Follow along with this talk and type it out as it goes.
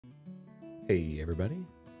Hey everybody,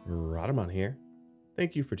 Rhadamant here.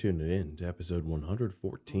 Thank you for tuning in to episode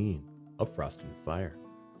 114 of Frost and Fire.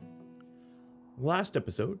 Last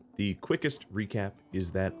episode, the quickest recap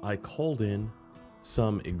is that I called in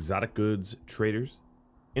some exotic goods traders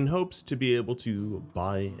in hopes to be able to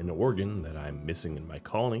buy an organ that I'm missing in my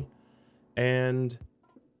colony, and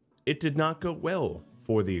it did not go well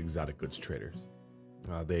for the exotic goods traders.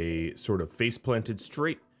 They sort of face planted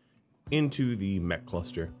straight into the mech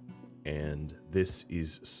cluster, and this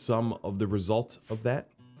is some of the result of that.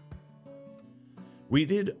 We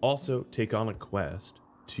did also take on a quest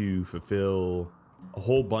to fulfill a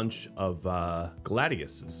whole bunch of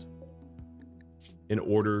gladiuses in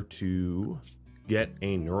order to get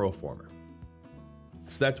a neuroformer.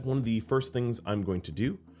 So that's one of the first things I'm going to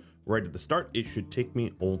do right at the start. It should take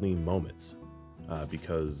me only moments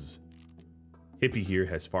because Hippie here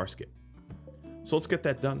has far skip. So let's get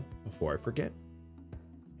that done before I forget.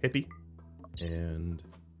 Hippie and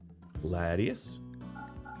Gladius,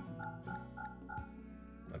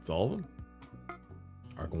 that's all of them,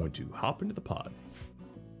 are going to hop into the pod.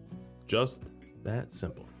 Just that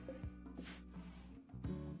simple.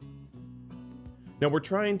 Now we're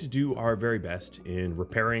trying to do our very best in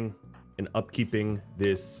repairing and upkeeping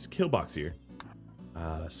this kill box here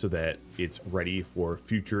so that it's ready for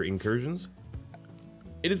future incursions.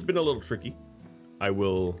 It has been a little tricky. I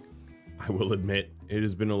will admit it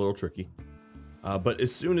has been a little tricky. But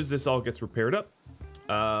as soon as this all gets repaired up,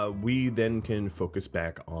 we then can focus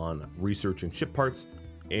back on researching ship parts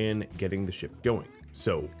and getting the ship going.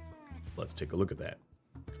 So let's take a look at that.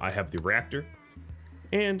 I have the reactor,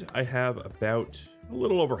 and I have about a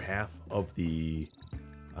little over half of the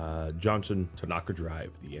Johnson Tanaka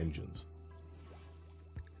drive, the engines.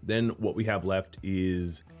 Then what we have left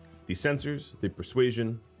is the sensors, the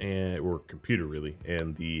persuasion, or computer really,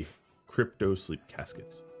 and the crypto sleep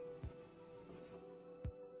caskets.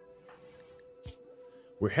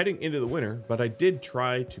 We're heading into the winter, but I did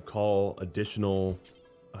try to call additional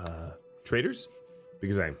traders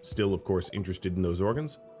because I'm still, of course, interested in those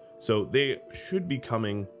organs. So they should be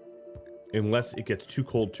coming unless it gets too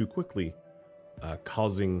cold too quickly,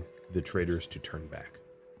 causing the traders to turn back.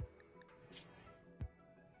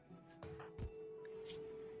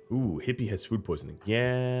 Ooh, Hippie has food poisoning.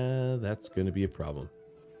 Yeah, that's going to be a problem.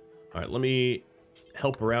 All right, let me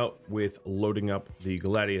help her out with loading up the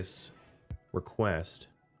Gladius request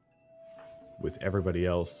with everybody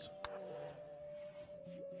else,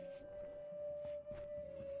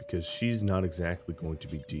 because she's not exactly going to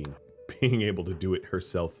be being able to do it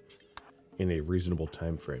herself in a reasonable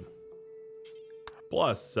time frame.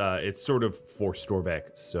 Plus, it's sort of for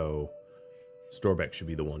Storeback, so Storeback should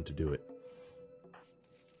be the one to do it.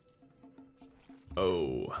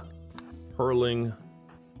 Oh, hurling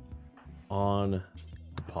on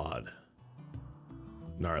the pod.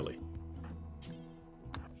 Gnarly.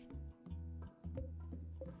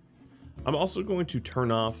 I'm also going to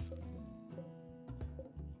turn off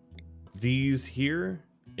these here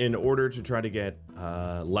in order to try to get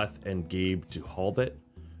Leth and Gabe to haul that.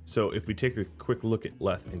 So if we take a quick look at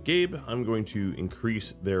Leth and Gabe, I'm going to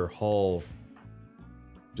increase their haul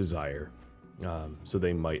desire, so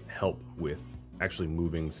they might help with actually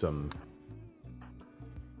moving some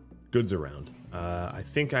goods around. I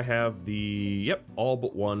think I have all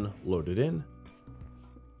but one loaded in.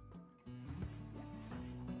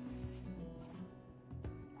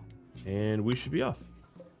 And we should be off.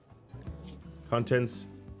 Contents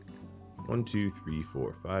 1, 2, 3,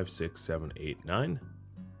 4, 5, 6, 7, 8, 9.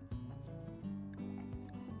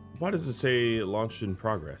 Why does it say launched in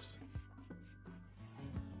progress?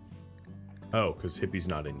 Oh, because Hippie's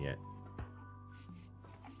not in yet.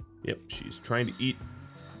 Yep, she's trying to eat.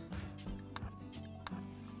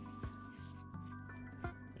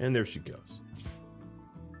 And there she goes.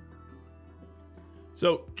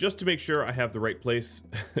 So, just to make sure I have the right place,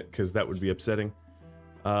 because that would be upsetting.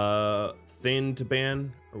 Thin to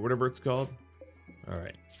ban, or whatever it's called.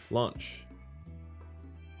 Alright, launch.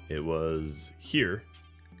 It was here.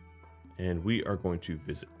 And we are going to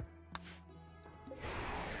visit.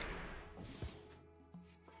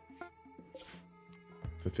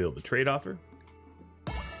 Fulfill the trade offer.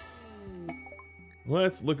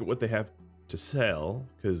 Let's look at what they have to sell,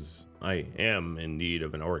 because I am in need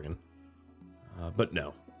of an organ. But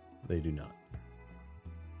no, they do not.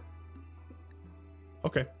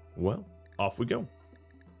 Okay, well, off we go.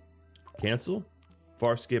 Cancel,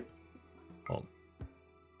 far skip, home.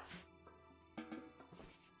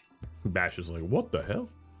 Bash is like, what the hell?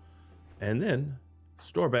 And then,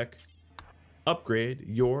 Storeback, upgrade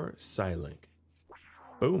your Psylink.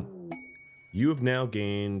 Boom. You have now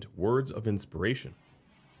gained words of inspiration.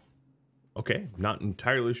 Okay, not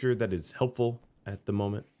entirely sure that is helpful at the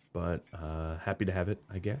moment, but happy to have it,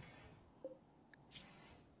 I guess.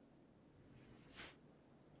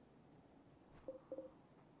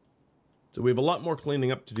 So we have a lot more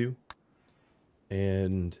cleaning up to do,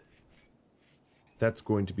 and that's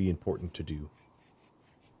going to be important to do.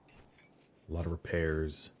 A lot of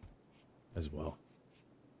repairs as well.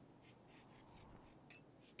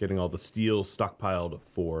 Getting all the steel stockpiled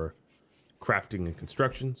for crafting and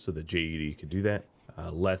construction so that JED could do that.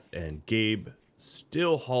 Leth and Gabe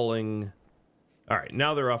still hauling. All right,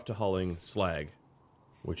 now they're off to hauling slag,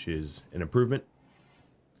 which is an improvement.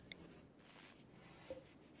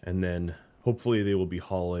 And then hopefully they will be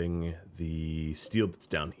hauling the steel that's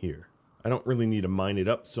down here. I don't really need to mine it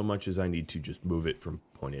up so much as I need to just move it from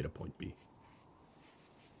point A to point B.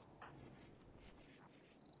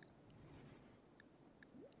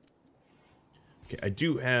 Okay, I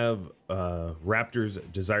do have Raptor's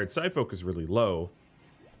desired side focus really low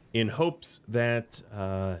in hopes that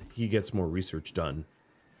he gets more research done.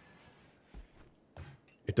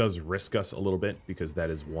 It does risk us a little bit because that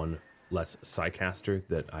is one less Psycaster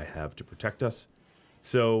that I have to protect us.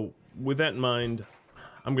 So with that in mind,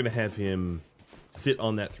 I'm going to have him sit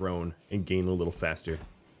on that throne and gain a little faster.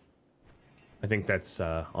 I think that's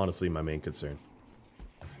honestly my main concern.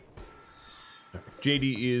 Okay.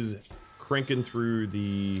 JD is cranking through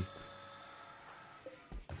the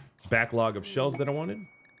backlog of shells that I wanted.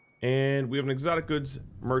 And we have an exotic goods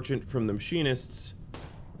merchant from the machinists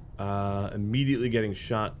immediately getting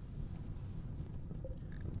shot.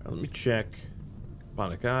 Let me check.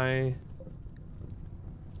 Bionic Eye.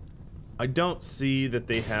 I don't see that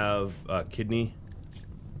they have a kidney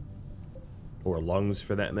or lungs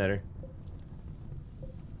for that matter.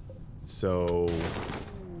 So,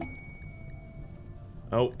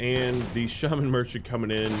 oh, and the shaman merchant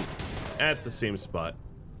coming in at the same spot.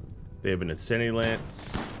 They have an Insanity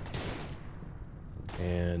Lance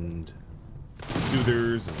and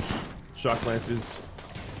Soothers and Shock Lances.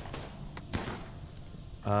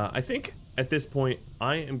 I think at this point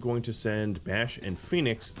I am going to send Bash and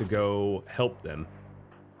Phoenix to go help them.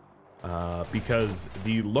 Because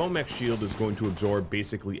the low mech shield is going to absorb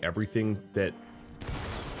basically everything that...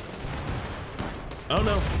 Oh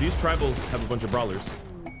no, these tribals have a bunch of brawlers.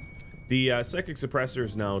 The psychic suppressor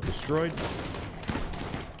is now destroyed.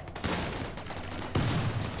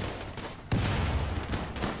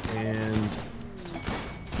 And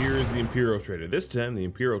here is the Imperial Trader. This time the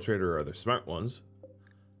Imperial Trader are the smart ones.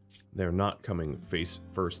 They're not coming face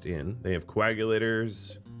first in. They have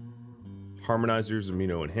coagulators, harmonizers,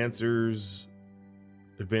 amino enhancers,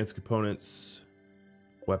 advanced components,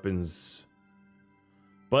 weapons.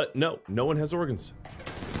 But no one has organs.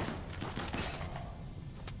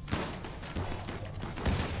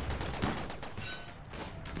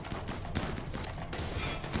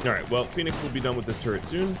 Alright, well, Phoenix will be done with this turret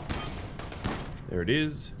soon. There it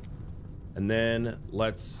is. And then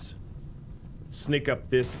let's sneak up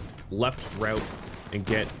this left route and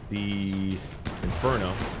get the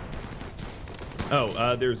Inferno.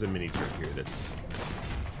 Oh, there's a mini turret here that's...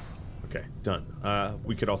 Okay, done.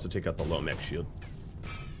 We could also take out the low mech shield.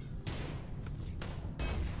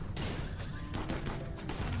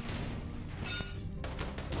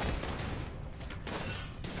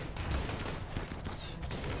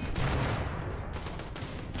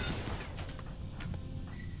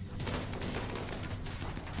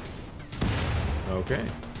 Okay.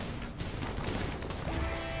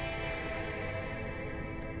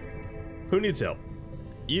 Who needs help?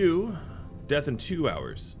 You. Death in 2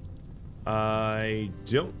 hours. I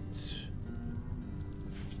don't.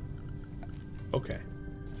 Okay.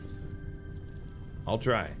 I'll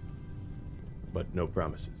try. But no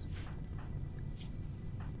promises.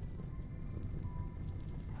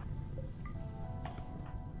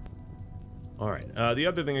 Alright. The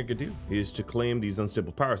other thing I could do is to claim these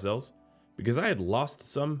unstable power cells. Because I had lost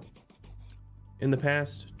some in the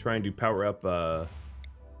past trying to power up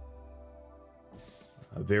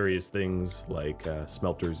various things like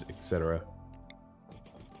smelters, etc.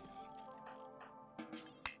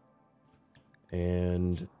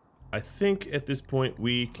 And I think at this point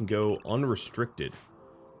we can go unrestricted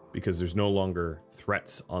because there's no longer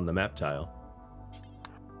threats on the map tile.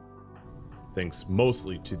 Thanks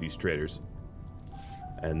mostly to these traders.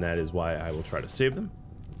 And that is why I will try to save them.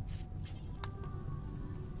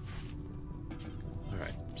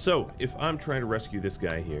 So, if I'm trying to rescue this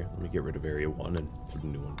guy here, let me get rid of Area 1 and put a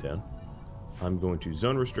new one down. I'm going to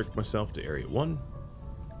zone restrict myself to Area 1.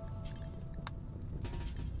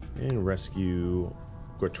 And rescue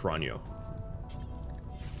Guatranio.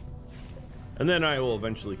 And then I will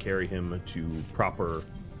eventually carry him to proper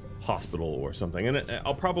hospital or something. And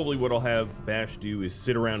I'll probably, what I'll have Bash do is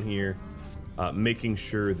sit around here, making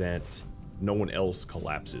sure that no one else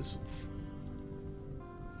collapses.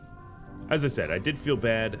 As I said, I did feel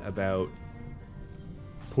bad about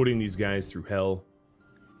putting these guys through hell,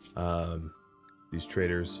 these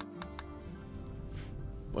traders.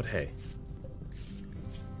 But hey,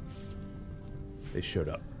 they showed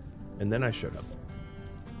up, and then I showed up.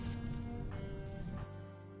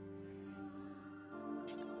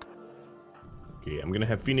 Okay, I'm gonna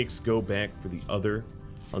have Phoenix go back for the other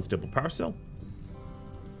unstable power cell.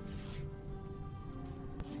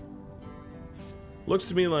 Looks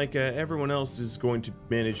to me like everyone else is going to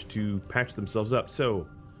manage to patch themselves up, so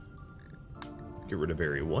get rid of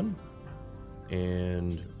Area 1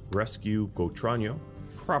 and rescue Gotranyo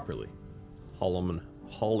properly,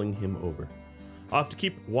 hauling him over. I'll have to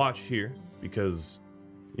keep watch here because,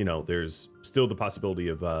 you know, there's still the possibility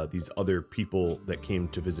of these other people that came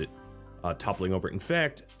to visit toppling over. In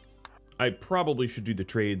fact, I probably should do the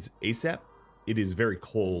trades ASAP. It is very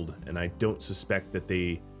cold, and I don't suspect that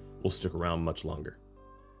they will stick around much longer.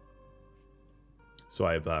 So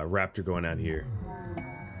I have Raptor going out here.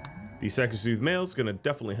 The Psychosoothe male is going to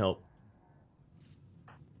definitely help.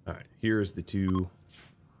 All right, here's the two.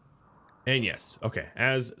 And yes, okay,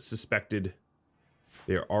 as suspected,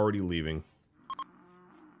 they're already leaving.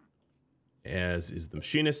 As is the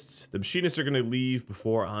machinists. The machinists are going to leave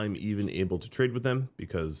before I'm even able to trade with them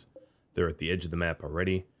because they're at the edge of the map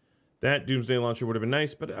already. That Doomsday Launcher would have been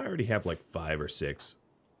nice, but I already have like 5 or 6.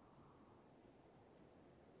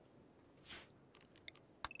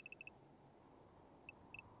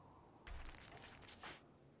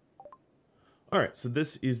 Alright, so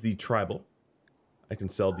this is the tribal. I can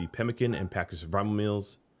sell the pemmican and pack of survival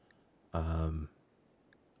meals.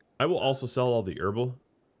 I will also sell all the herbal.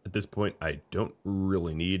 At this point, I don't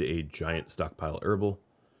really need a giant stockpile herbal.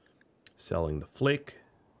 Selling the flake.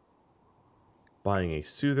 Buying a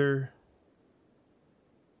soother.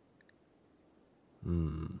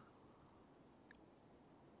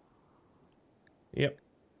 Yep.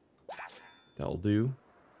 That'll do,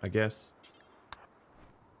 I guess.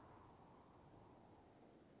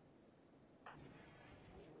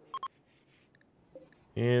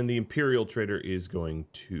 And the Imperial Trader is going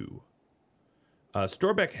to...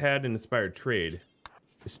 Storbeck had an inspired trade.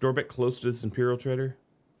 Is Storbeck close to this Imperial Trader?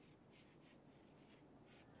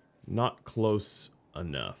 Not close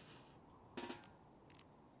enough.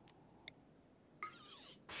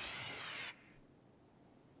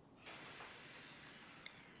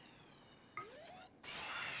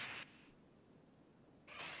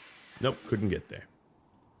 Nope, couldn't get there.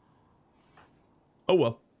 Oh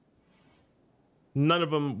well. None of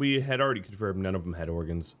them, we had already confirmed, none of them had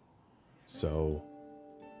organs. So,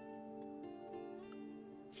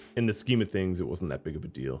 in the scheme of things, it wasn't that big of a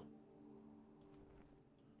deal.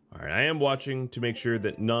 Alright, I am watching to make sure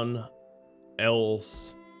that none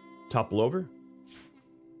else topple over.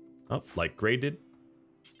 Oh, like Gray did.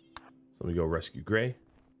 So let me go rescue Gray.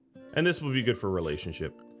 And this will be good for a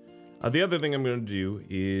relationship. The other thing I'm going to do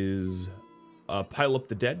is pile up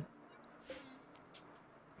the dead.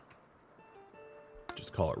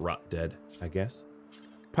 Just call it rot dead, I guess.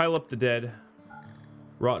 Pile up the dead,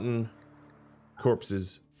 rotten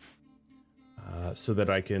corpses, so that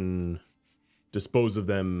I can dispose of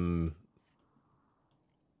them.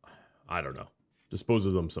 I don't know. Dispose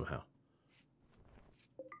of them somehow.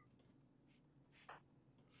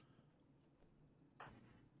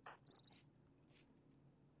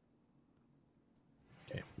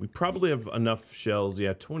 Okay, we probably have enough shells.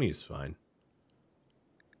 Yeah, 20 is fine.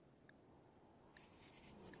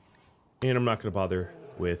 And I'm not going to bother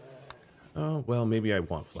with... Oh, well, maybe I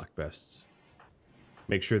want flak vests.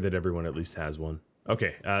 Make sure that everyone at least has one.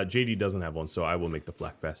 Okay, JD doesn't have one, so I will make the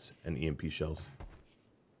flak vests and EMP shells.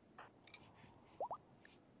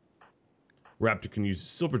 Raptor can use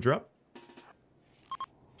silver drop.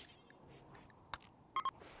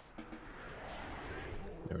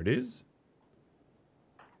 There it is.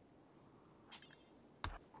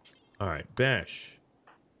 Alright, Bash.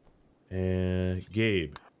 And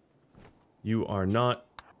Gabe. You are not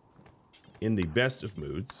in the best of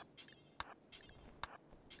moods.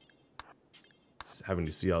 Just having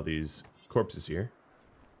to see all these corpses here.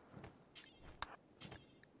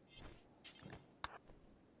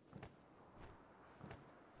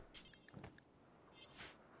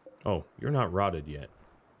 Oh, you're not rotted yet.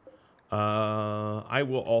 I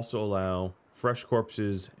will also allow fresh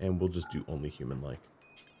corpses, and we'll just do only human-like.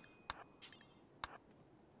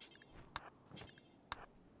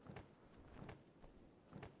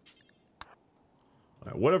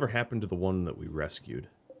 Whatever happened to the one that we rescued?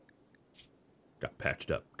 got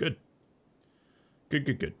patched up. Good. Good,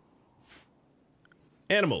 good, good.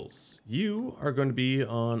 Animals. You are going to be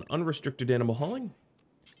on unrestricted animal hauling.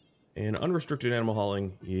 And unrestricted animal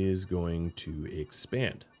hauling is going to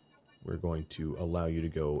expand. We're going to allow you to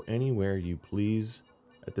go anywhere you please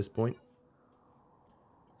at this point.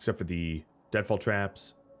 Except for the deadfall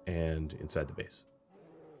traps and inside the base.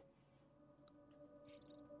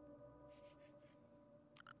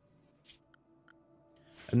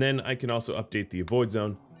 And then I can also update the avoid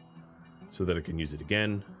zone so that I can use it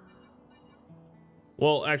again.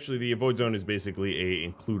 Well, actually, the avoid zone is basically a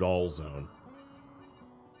include all zone.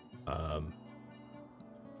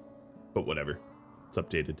 But whatever. It's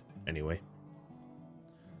updated anyway.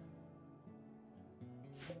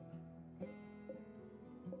 I'm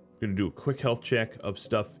going to do a quick health check of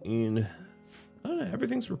stuff in...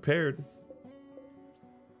 everything's repaired.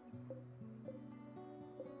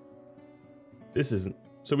 This isn't.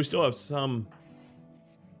 So we still have some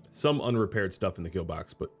unrepaired stuff in the kill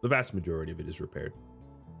box, but the vast majority of it is repaired.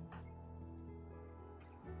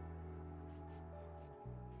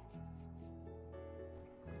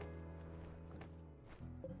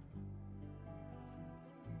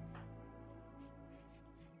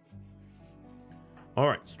 All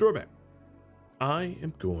right, Storeback. I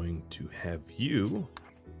am going to have you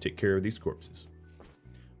take care of these corpses.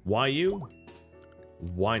 Why you?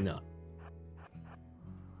 Why not?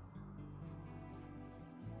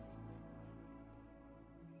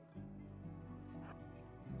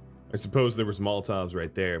 I suppose there was Molotovs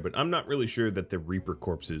right there, but I'm not really sure that the Reaper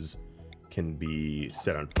corpses can be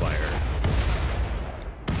set on fire.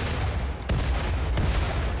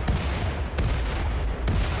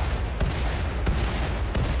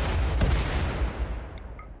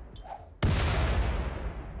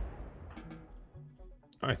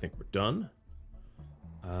 I think we're done.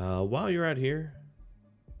 While you're out here,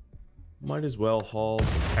 might as well haul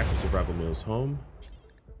some Packer Survival Meals home.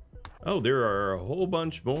 Oh, there are a whole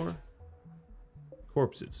bunch more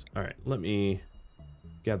corpses. All right, let me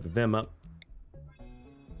gather them up.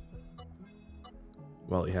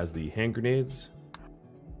 Well, he has the hand grenades.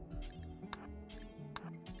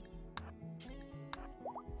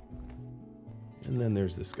 And then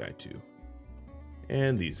there's this guy too.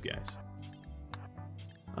 And these guys.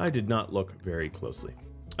 I did not look very closely.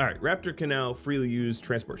 All right, Raptor can now freely use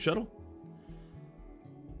transport shuttle.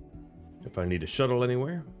 If I need a shuttle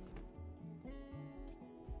anywhere.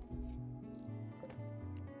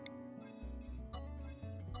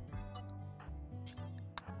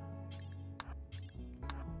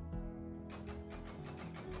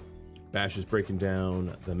 Bash is breaking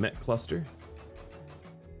down the Met cluster.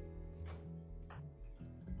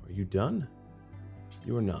 Are you done?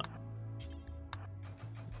 You are not.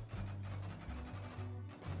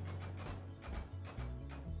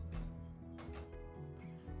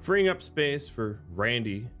 Freeing up space for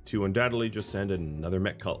Randy to undoubtedly just send another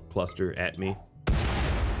Met cluster at me.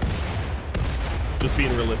 Just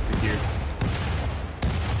being realistic here.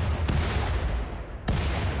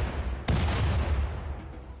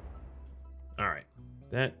 Alright,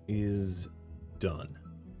 that is done.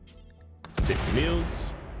 Let's take the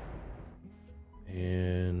meals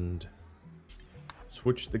and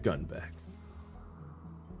switch the gun back.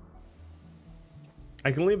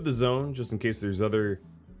 I can leave the zone just in case there's other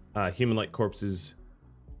human-like corpses.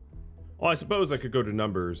 Well, I suppose I could go to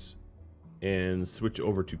numbers and switch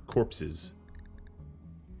over to corpses.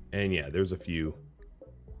 And yeah, there's a few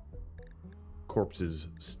corpses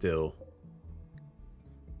still.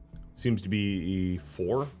 Seems to be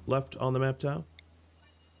 4 left on the map tile.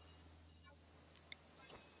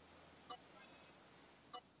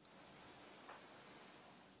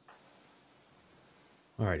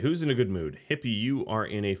 All right, who's in a good mood? Hippie, you are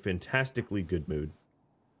in a fantastically good mood.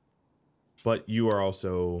 But you are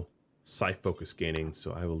also psi-focus gaining,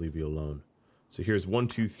 so I will leave you alone. So here's 1,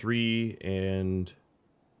 2, 3, and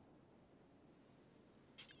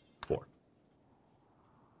 4.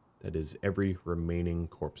 That is every remaining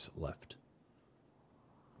corpse left.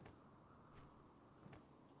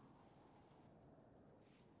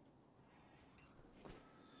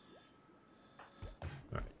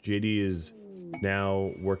 All right, JD is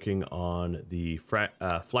now working on the flak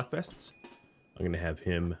vests. I'm going to have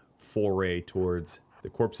him foray towards the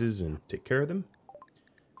corpses and take care of them.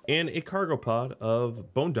 And a cargo pod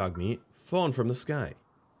of bone dog meat fallen from the sky.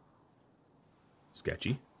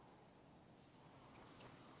 Sketchy.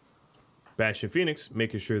 Bash and Phoenix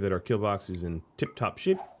making sure that our kill box is in tip-top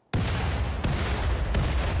shape.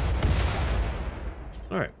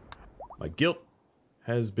 Alright. My guilt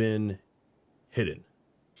has been hidden.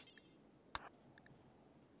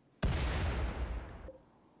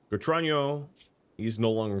 Gotranio He's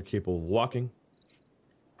no longer capable of walking.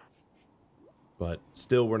 But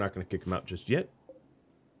still, we're not going to kick him out just yet.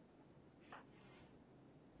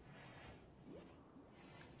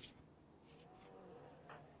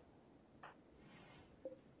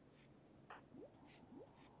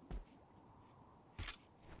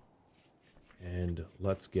 And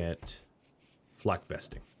let's get flak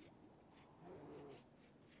vesting.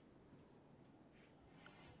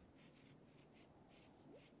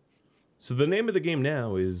 So the name of the game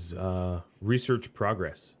now is Research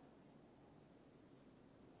Progress.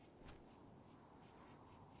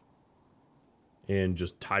 And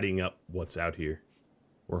just tidying up what's out here.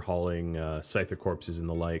 We're hauling Scyther corpses and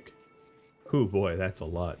the like. Ooh, boy, that's a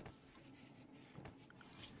lot.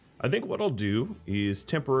 I think what I'll do is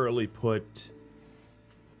temporarily put...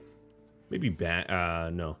 Maybe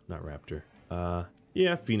no, not Raptor.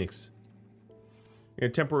 Yeah, Phoenix. I'm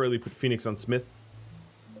going to temporarily put Phoenix on Smith.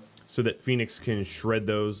 So that Phoenix can shred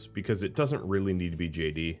those, because it doesn't really need to be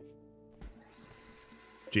JD.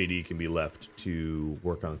 JD can be left to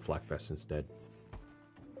work on Flakfest instead.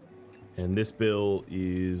 And this bill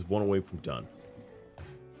is one away from done.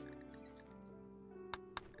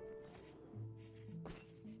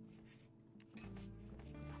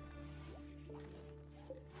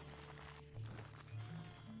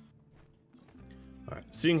 Alright,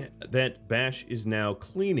 seeing that Bash is now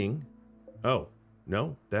cleaning... Oh,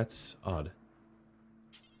 no, that's odd.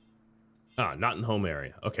 Ah, not in the home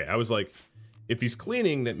area. Okay, I was like, if he's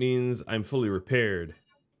cleaning, that means I'm fully repaired.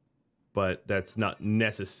 But that's not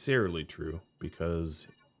necessarily true, because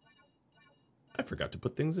I forgot to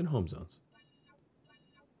put things in home zones.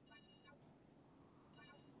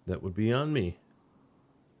 That would be on me.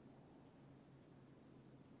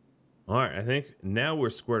 Alright, I think now we're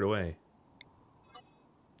squared away.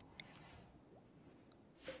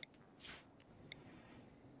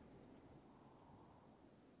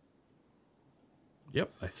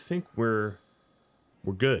 Yep, I think we're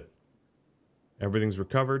good. Everything's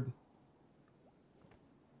recovered.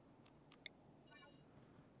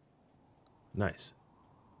 Nice.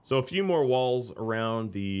 So a few more walls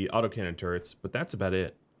around the autocannon turrets, but that's about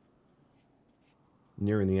it.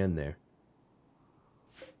 Nearing the end there.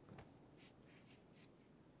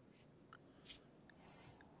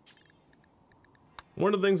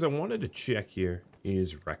 One of the things I wanted to check here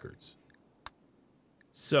is records.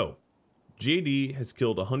 So, JD has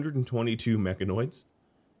killed 122 mechanoids.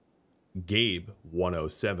 Gabe,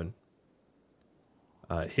 107.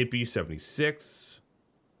 Hippie, 76.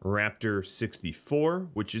 Raptor 64,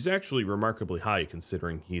 which is actually remarkably high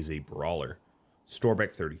considering he's a brawler.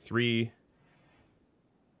 Storbeck 33.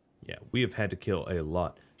 Yeah, we have had to kill a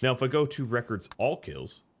lot. Now, if I go to records all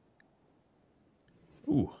kills.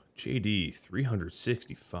 Ooh, JD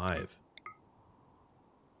 365.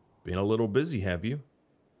 Been a little busy, have you?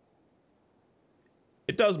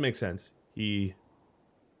 It does make sense. His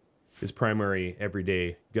primary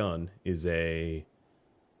everyday gun is a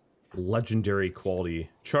legendary quality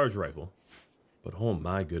charge rifle, but oh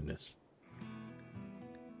my goodness.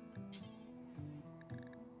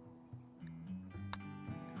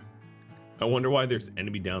 I wonder why there's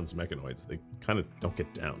enemy downs mechanoids. They kind of don't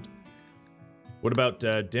get downed. What about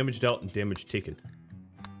damage dealt and damage taken?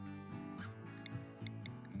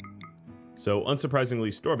 So unsurprisingly,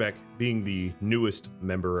 Storbeck, being the newest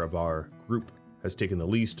member of our group, has taken the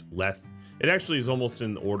least. Leth, it actually is almost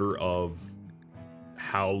in order of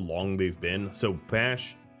how long they've been. So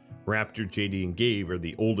Bash, Raptor, JD, and Gabe are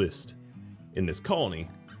the oldest in this colony.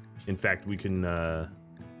 In fact, we can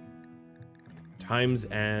times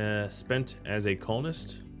spent as a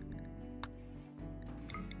colonist.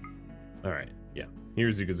 All right, yeah.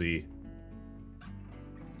 Here's you can see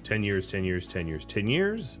 10 years, 10 years, 10 years, 10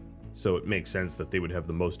 years. So it makes sense that they would have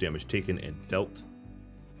the most damage taken and dealt.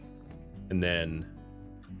 And then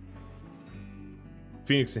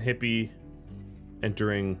Phoenix and Hippie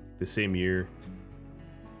entering the same year,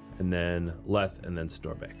 and then Leth, and then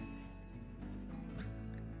Storbeck.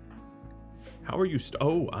 How are you?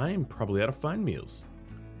 Oh, I'm probably out of fine meals.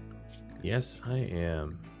 Yes, I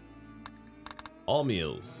am. All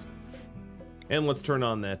meals. And let's turn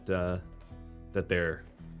on that their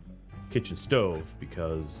kitchen stove,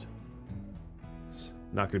 because it's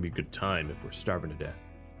not going to be a good time if we're starving to death.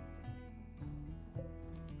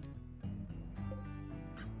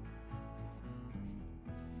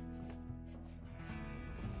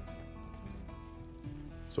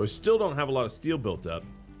 So I still don't have a lot of steel built up,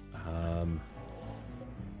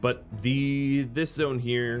 but this zone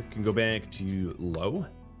here can go back to low,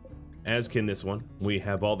 as can this one. We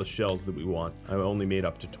have all the shells that we want. I only made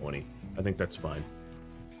up to 20. I think that's fine.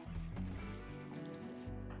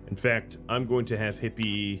 In fact, I'm going to have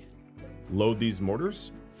Hippie load these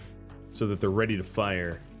mortars so that they're ready to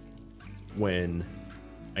fire when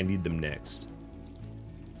I need them next.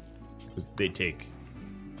 Because they take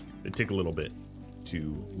a little bit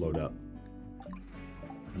to load up.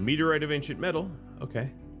 A meteorite of ancient metal.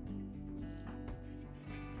 Okay.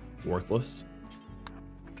 Worthless.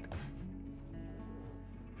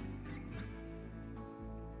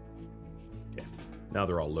 Okay. Now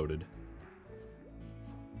they're all loaded.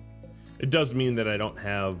 It does mean that I don't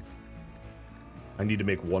have... I need to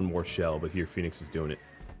make one more shell, but here Phoenix is doing it.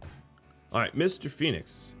 Alright, Mr.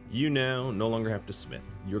 Phoenix, you now no longer have to smith.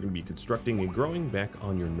 You're going to be constructing and growing back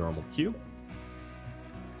on your normal queue.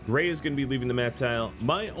 Gray is going to be leaving the map tile.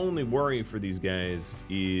 My only worry for these guys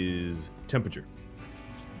is temperature.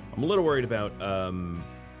 I'm a little worried about them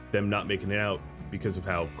not making it out because of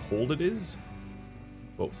how cold it is,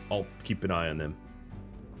 but I'll keep an eye on them.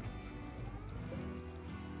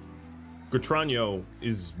 Gratranio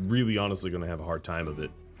is really honestly going to have a hard time of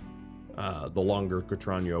it. The longer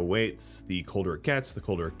Gratranio waits, the colder it gets. The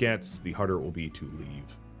colder it gets, the harder it will be to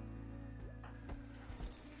leave.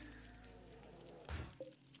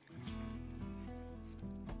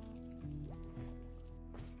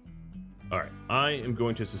 Alright, I am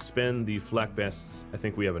going to suspend the flak vests. I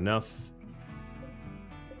think we have enough.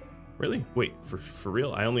 Really? Wait, for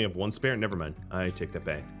real? I only have one spare? Never mind. I take that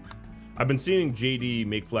back. I've been seeing JD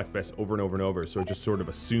make flak vests over and over and over, so I just sort of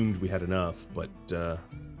assumed we had enough, but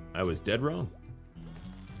I was dead wrong.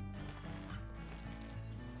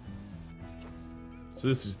 So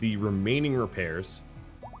this is the remaining repairs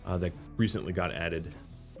that recently got added.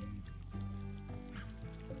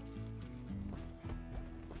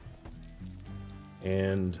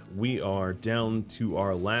 And we are down to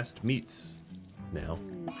our last meats now.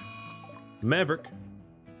 Maverick,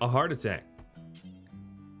 a heart attack.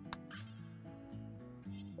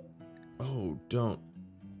 Oh, don't,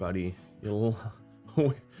 buddy. You'll...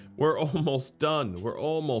 We're almost done. We're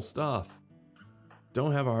almost off.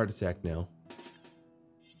 Don't have a heart attack now.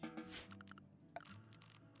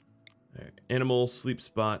 Right. Animal sleep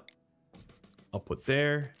spot. I'll put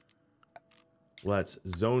there. Let's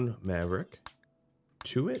zone Maverick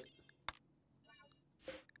to it.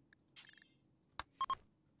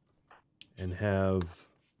 And have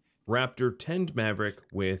Raptor tend Maverick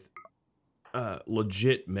with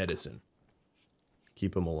legit medicine.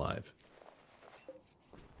 Keep him alive.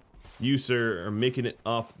 You, sir, are making it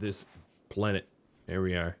off this planet. There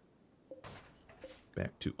we are.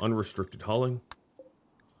 Back to unrestricted hauling.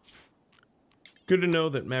 Good to know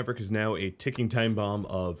that Maverick is now a ticking time bomb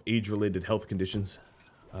of age-related health conditions.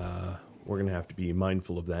 We're going to have to be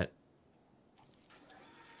mindful of that.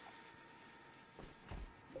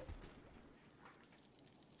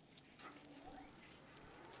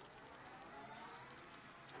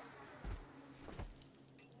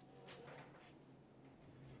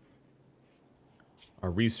 Our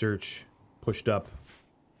research pushed up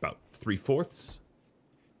about 3/4.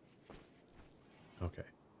 Okay,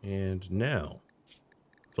 and now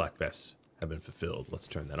flak vests have been fulfilled. Let's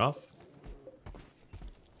turn that off.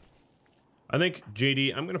 I think,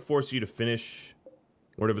 JD, I'm going to force you to finish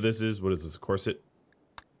whatever this is. What is this, a corset?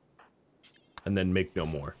 And then make no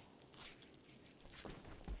more.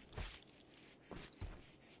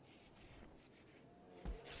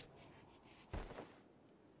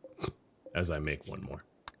 As I make one more.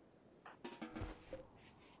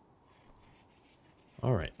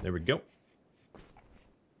 All right, there we go.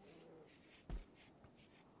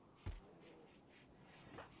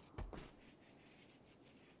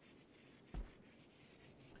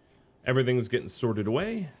 Everything's getting sorted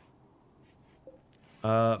away.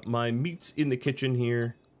 My meats in the kitchen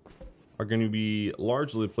here are going to be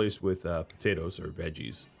largely replaced with potatoes or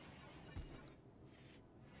veggies.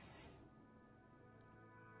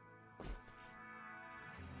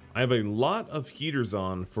 I have a lot of heaters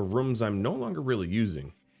on for rooms I'm no longer really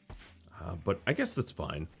using. But I guess that's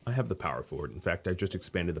fine. I have the power for it. In fact, I just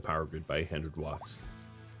expanded the power grid by 100 watts.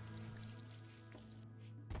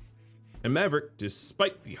 And Maverick,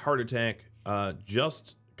 despite the heart attack,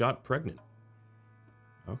 just got pregnant.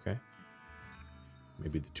 Okay.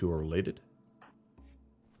 Maybe the two are related.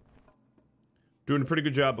 Doing a pretty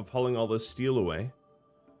good job of hauling all this steel away.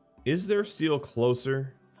 Is there steel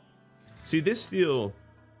closer? See, this steel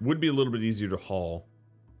would be a little bit easier to haul.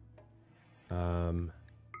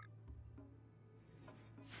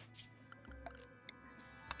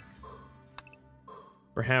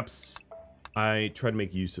 Perhaps I try to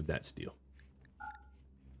make use of that steel.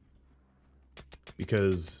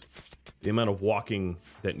 Because the amount of walking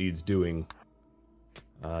that needs doing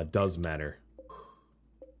does matter.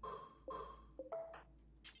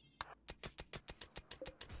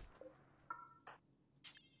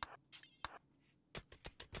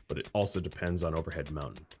 but it also depends on overhead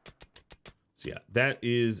mountain. So yeah, that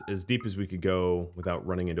is as deep as we could go without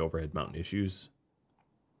running into overhead mountain issues,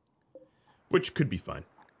 which could be fine.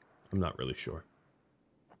 I'm not really sure.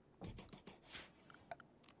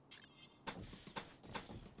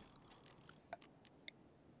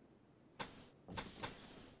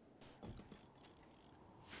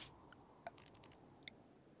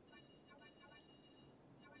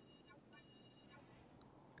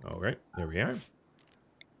 All right, there we are.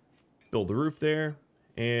 Build the roof there,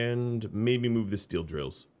 and maybe move the steel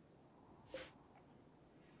drills.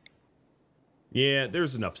 Yeah,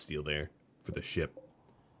 there's enough steel there for the ship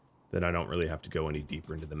that I don't really have to go any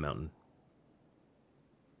deeper into the mountain.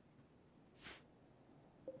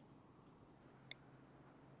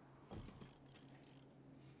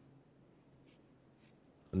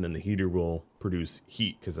 And then the heater will produce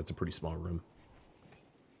heat because that's a pretty small room.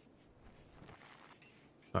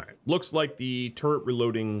 All right, looks like the turret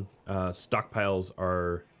reloading stockpiles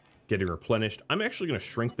are getting replenished. I'm actually going to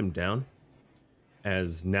shrink them down,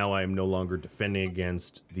 as now I am no longer defending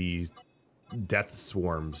against the death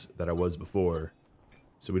swarms that I was before.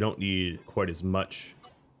 So we don't need quite as much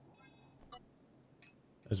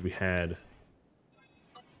as we had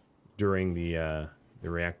during the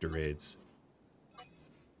reactor raids.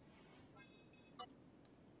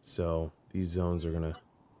 So these zones are going to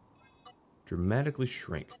dramatically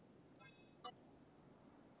shrink.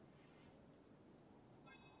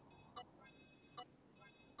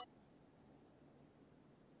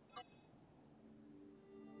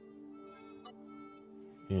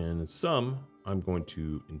 And some I'm going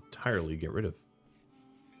to entirely get rid of.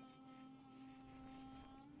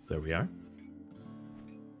 So there we are.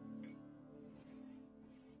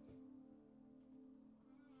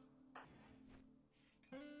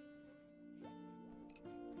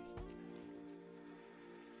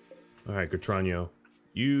 All right, Gotranio,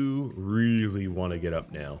 you really want to get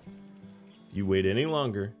up now. You wait any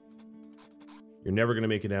longer, you're never going to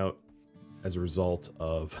make it out as a result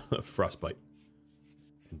of frostbite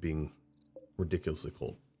and being ridiculously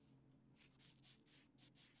cold.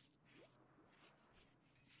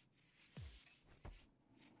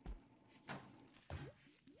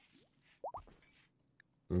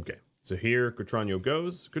 Okay, so here Gotranio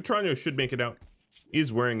goes. Gotranio should make it out.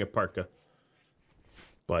 He's wearing a parka,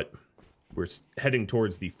 but we're heading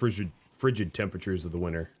towards the frigid temperatures of the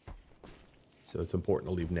winter. So it's important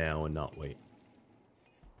to leave now and not wait.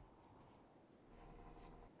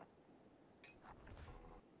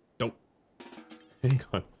 Don't. Hang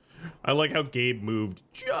on. I like how Gabe moved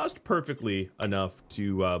just perfectly enough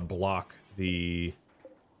to block the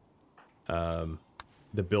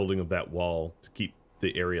building of that wall to keep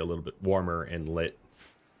the area a little bit warmer and lit.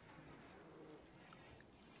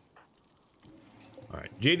 All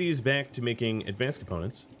right, JD is back to making advanced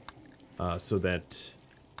components so that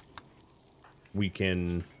we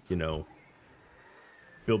can, you know,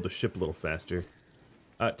 build the ship a little faster.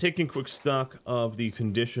 Taking quick stock of the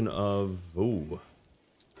condition of... Oh,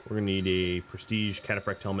 we're going to need a prestige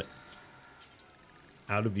cataphract helmet.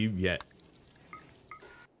 Out of view yet.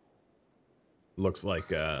 Looks like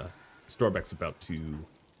Storbeck's about to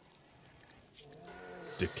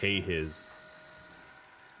decay his...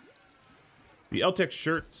 The LTEX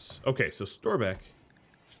shirts. Okay, so Storbeck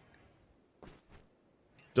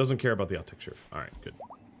doesn't care about the LTEX shirt. All right, good.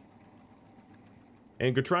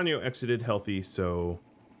 And Gotranio exited healthy, so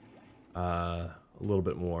a little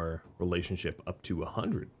bit more relationship up to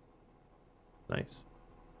 100. Nice.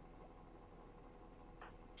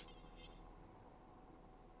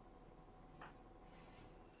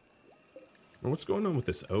 And what's going on with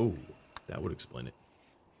this? Oh, that would explain it.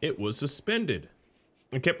 It was suspended.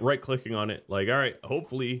 I kept right-clicking on it, like, all right,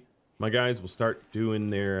 hopefully my guys will start doing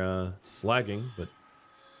their slagging, but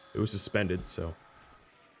it was suspended, so.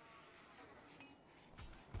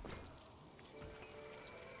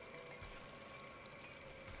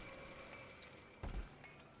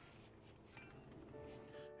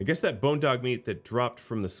 I guess that bone dog meat that dropped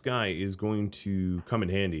from the sky is going to come in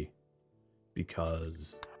handy,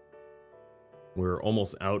 because we're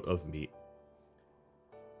almost out of meat.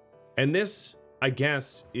 And this, I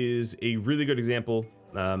guess, is a really good example.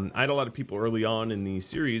 I had a lot of people early on in the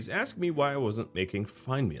series ask me why I wasn't making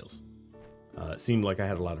fine meals. It seemed like I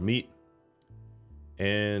had a lot of meat.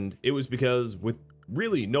 And it was because with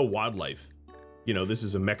really no wildlife, you know, this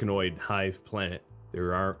is a mechanoid hive planet.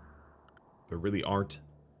 There really aren't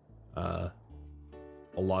a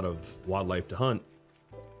lot of wildlife to hunt.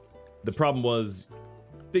 The problem was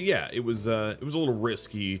that, yeah, it was a little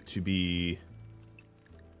risky to be,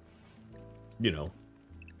 you know,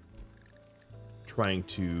 trying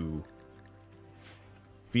to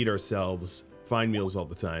feed ourselves fine meals all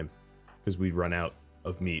the time because we'd run out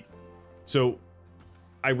of meat. So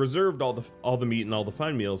I reserved all the meat and all the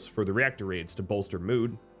fine meals for the reactor raids to bolster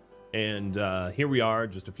mood. And here we are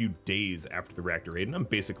just a few days after the reactor raid, and I'm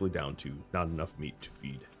basically down to not enough meat to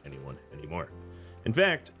feed anyone anymore. In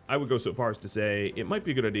fact, I would go so far as to say it might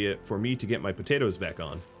be a good idea for me to get my potatoes back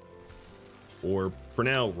on. Or, for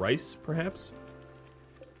now, rice, perhaps?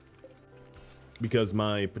 Because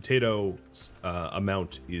my potato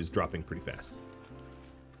amount is dropping pretty fast.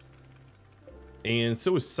 And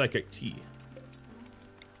so is psychic tea.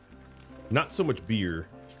 Not so much beer.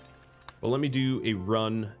 But let me do a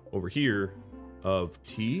run over here of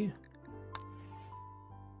tea.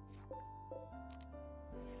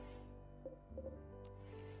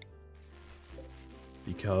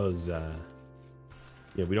 Because,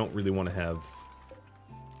 yeah, we don't really want to have...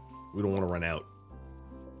 We don't want to run out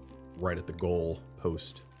right at the goal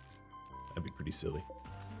post. That'd be pretty silly.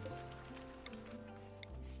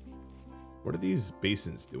 What are these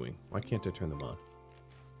basins doing? Why can't I turn them on?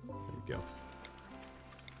 There we go.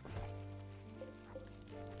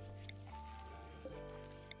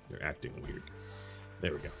 They're acting weird.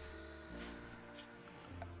 There we go.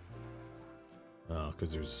 Oh,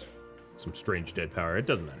 because there's some strange dead power. It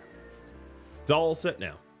doesn't matter. It's all set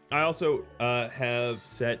now. I also have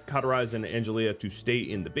set Cauterize and Angelia to stay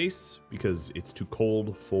in the base because it's too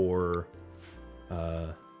cold for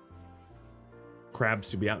crabs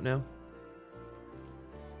to be out now.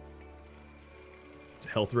 It's a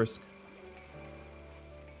health risk.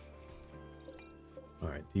 All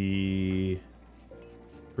right, the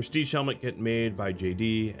Prestige helmet getting made by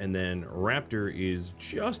JD, and then Raptor is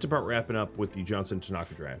just about wrapping up with the Johnson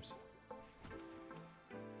Tanaka drives.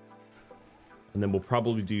 And then we'll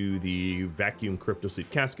probably do the vacuum crypto sleep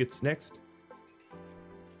caskets next.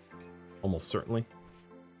 Almost certainly.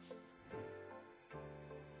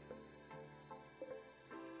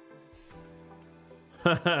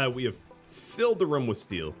 Haha, we have filled the room with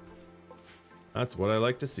steel. That's what I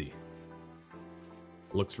like to see.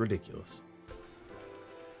 Looks ridiculous.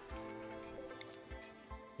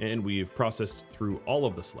 And we've processed through all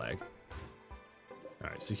of the slag.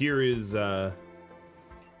 Alright, so here is the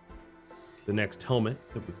next helmet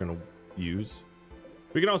that we're going to use.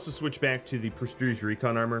 We can also switch back to the Prestige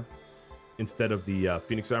Recon armor instead of the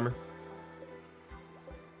Phoenix armor.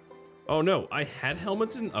 Oh no, I had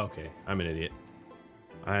helmets in... Okay, I'm an idiot.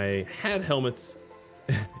 I had helmets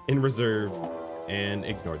in reserve and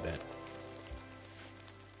ignored that.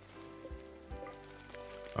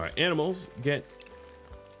 Alright, animals, get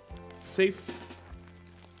safe.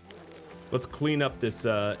 Let's clean up this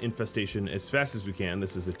infestation as fast as we can.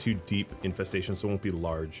 This is a too deep infestation, so it won't be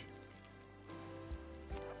large.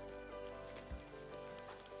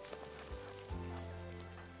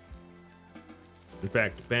 In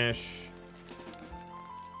fact, bash.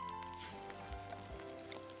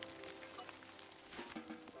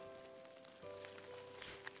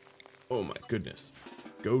 Oh my goodness.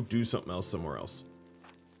 Go do something else somewhere else.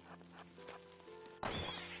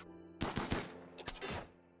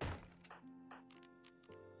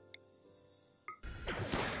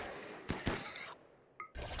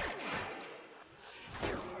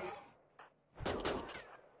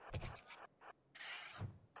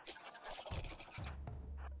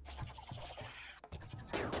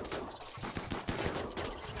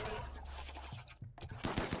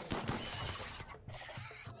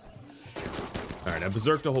 Alright, I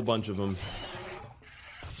berserked a whole bunch of them.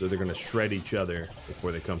 So they're gonna shred each other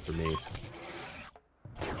before they come for me.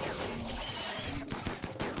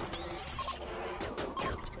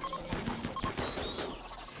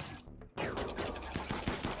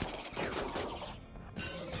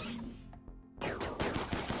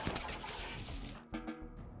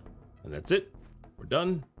 And that's it. We're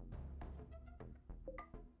done.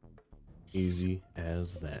 Easy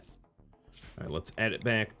as that. Alright, let's add it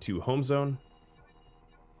back to home zone.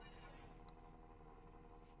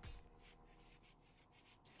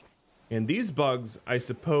 And these bugs, I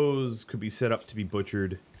suppose, could be set up to be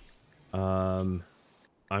butchered. I'm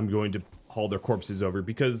going to haul their corpses over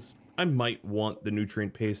because I might want the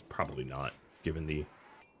nutrient paste. Probably not, given the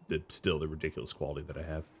still the ridiculous quality that I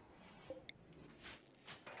have.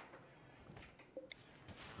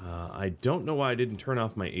 I don't know why I didn't turn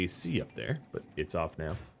off my AC up there, but it's off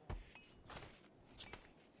now.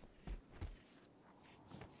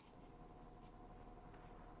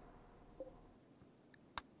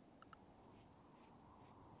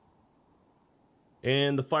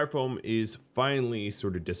 And the fire foam is finally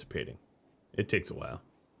sort of dissipating. It takes a while.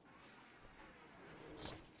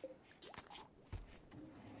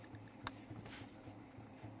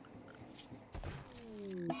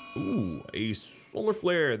 Ooh, a solar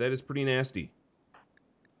flare. That is pretty nasty.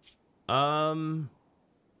 Raptor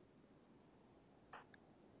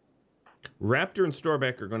and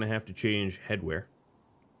Starback are going to have to change headwear.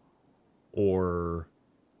 Or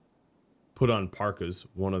put on parkas,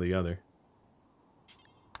 one or the other.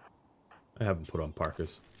 I haven't put on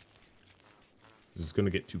parkas. This is going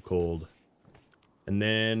to get too cold. And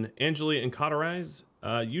then Angeli and Cauterize,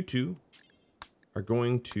 you two are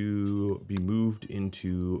going to be moved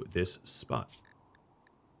into this spot.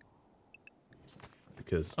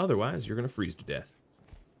 Because otherwise, you're going to freeze to death.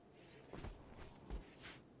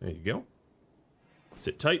 There you go.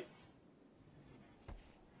 Sit tight.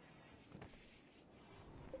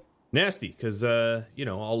 Nasty, because, you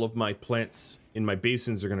know, all of my plants in my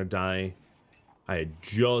basins are going to die. I had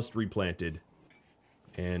just replanted.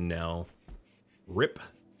 And now, rip.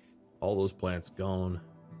 All those plants gone.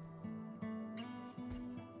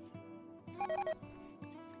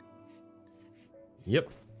 Yep.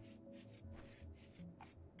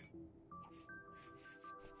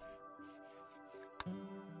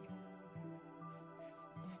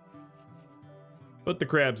 But the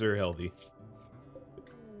crabs are healthy.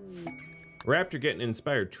 Raptor getting an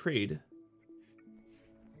inspired trade.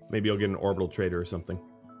 Maybe I'll get an orbital trader or something.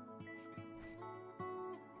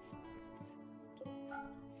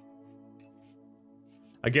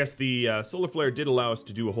 I guess the solar flare did allow us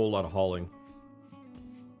to do a whole lot of hauling.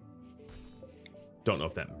 Don't know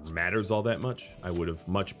if that matters all that much. I would have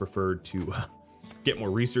much preferred to get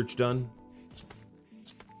more research done.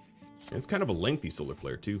 And it's kind of a lengthy solar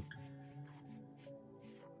flare too.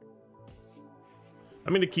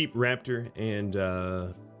 I'm going to keep Raptor and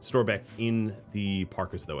Storeback in the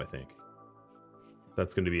parkas, though, I think.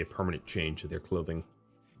 That's going to be a permanent change to their clothing.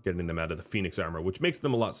 Getting them out of the Phoenix armor, which makes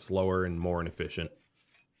them a lot slower and more inefficient.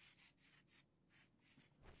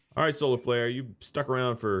 Alright, Solar Flare, you stuck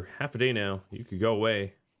around for half a day now. You could go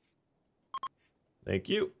away. Thank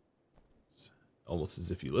you. It's almost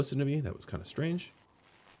as if you listened to me. That was kind of strange.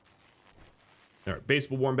 Alright, base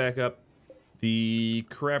will warm back up. The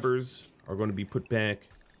crabbers are going to be put back.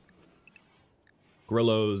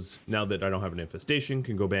 Grillos, now that I don't have an infestation,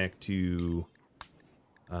 can go back to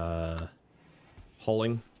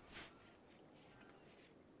hauling.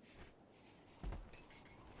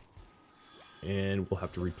 And we'll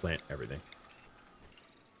have to replant everything.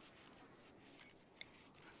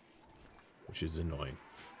 Which is annoying.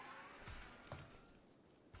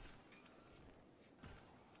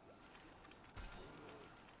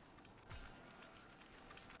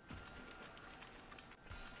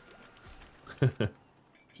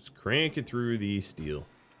 Just cranking through the steel.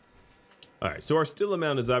 Alright, so our steel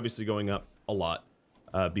amount is obviously going up a lot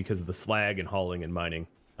because of the slag and hauling and mining.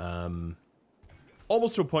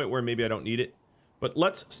 Almost to a point where maybe I don't need it. But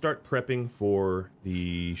let's start prepping for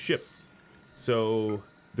the ship. So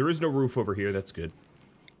there is no roof over here. That's good.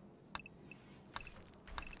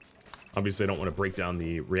 Obviously, I don't want to break down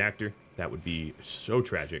the reactor. That would be so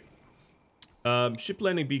tragic. Ship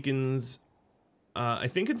landing beacons. I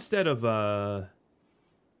think instead of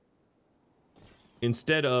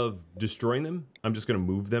destroying them, I'm just going to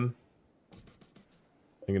move them.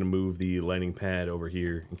 I'm going to move the landing pad over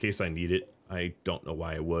here in case I need it. I don't know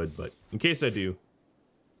why I would, but in case I do,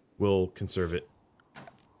 we'll conserve it.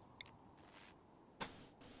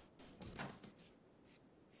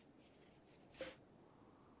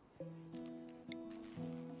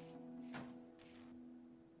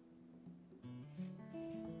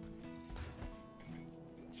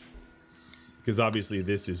 Because obviously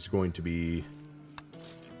this is going to be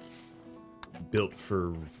built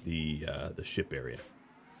for the ship area.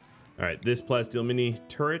 All right, this Plasteel Mini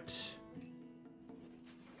turret.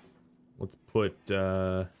 Let's put,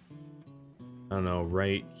 I don't know,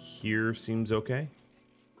 right here seems okay.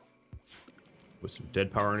 With some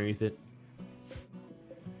dead power underneath it.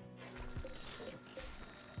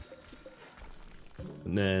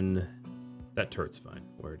 And then that turret's fine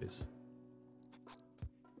where it is.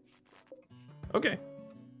 Okay.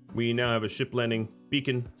 We now have a ship landing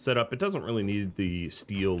beacon set up. It doesn't really need the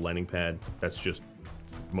steel landing pad. That's just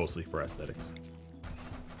mostly for aesthetics.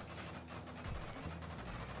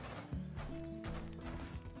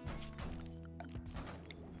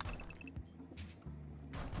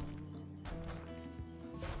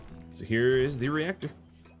 So here is the reactor.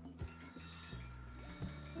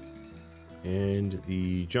 And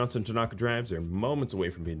the Johnson Tanaka drives are moments away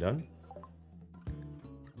from being done.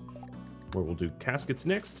 Where we'll do caskets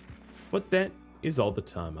next. But that is all the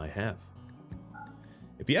time I have.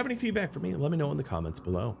 If you have any feedback for me, let me know in the comments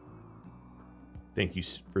below. Thank you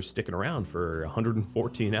for sticking around for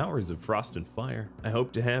 114 hours of Frost and Fire. I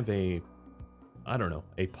hope to have a I don't know,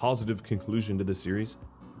 a positive conclusion to the series,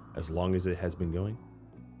 as long as it has been going.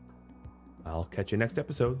 I'll catch you next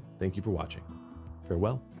episode. Thank you for watching.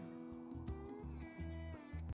 Farewell.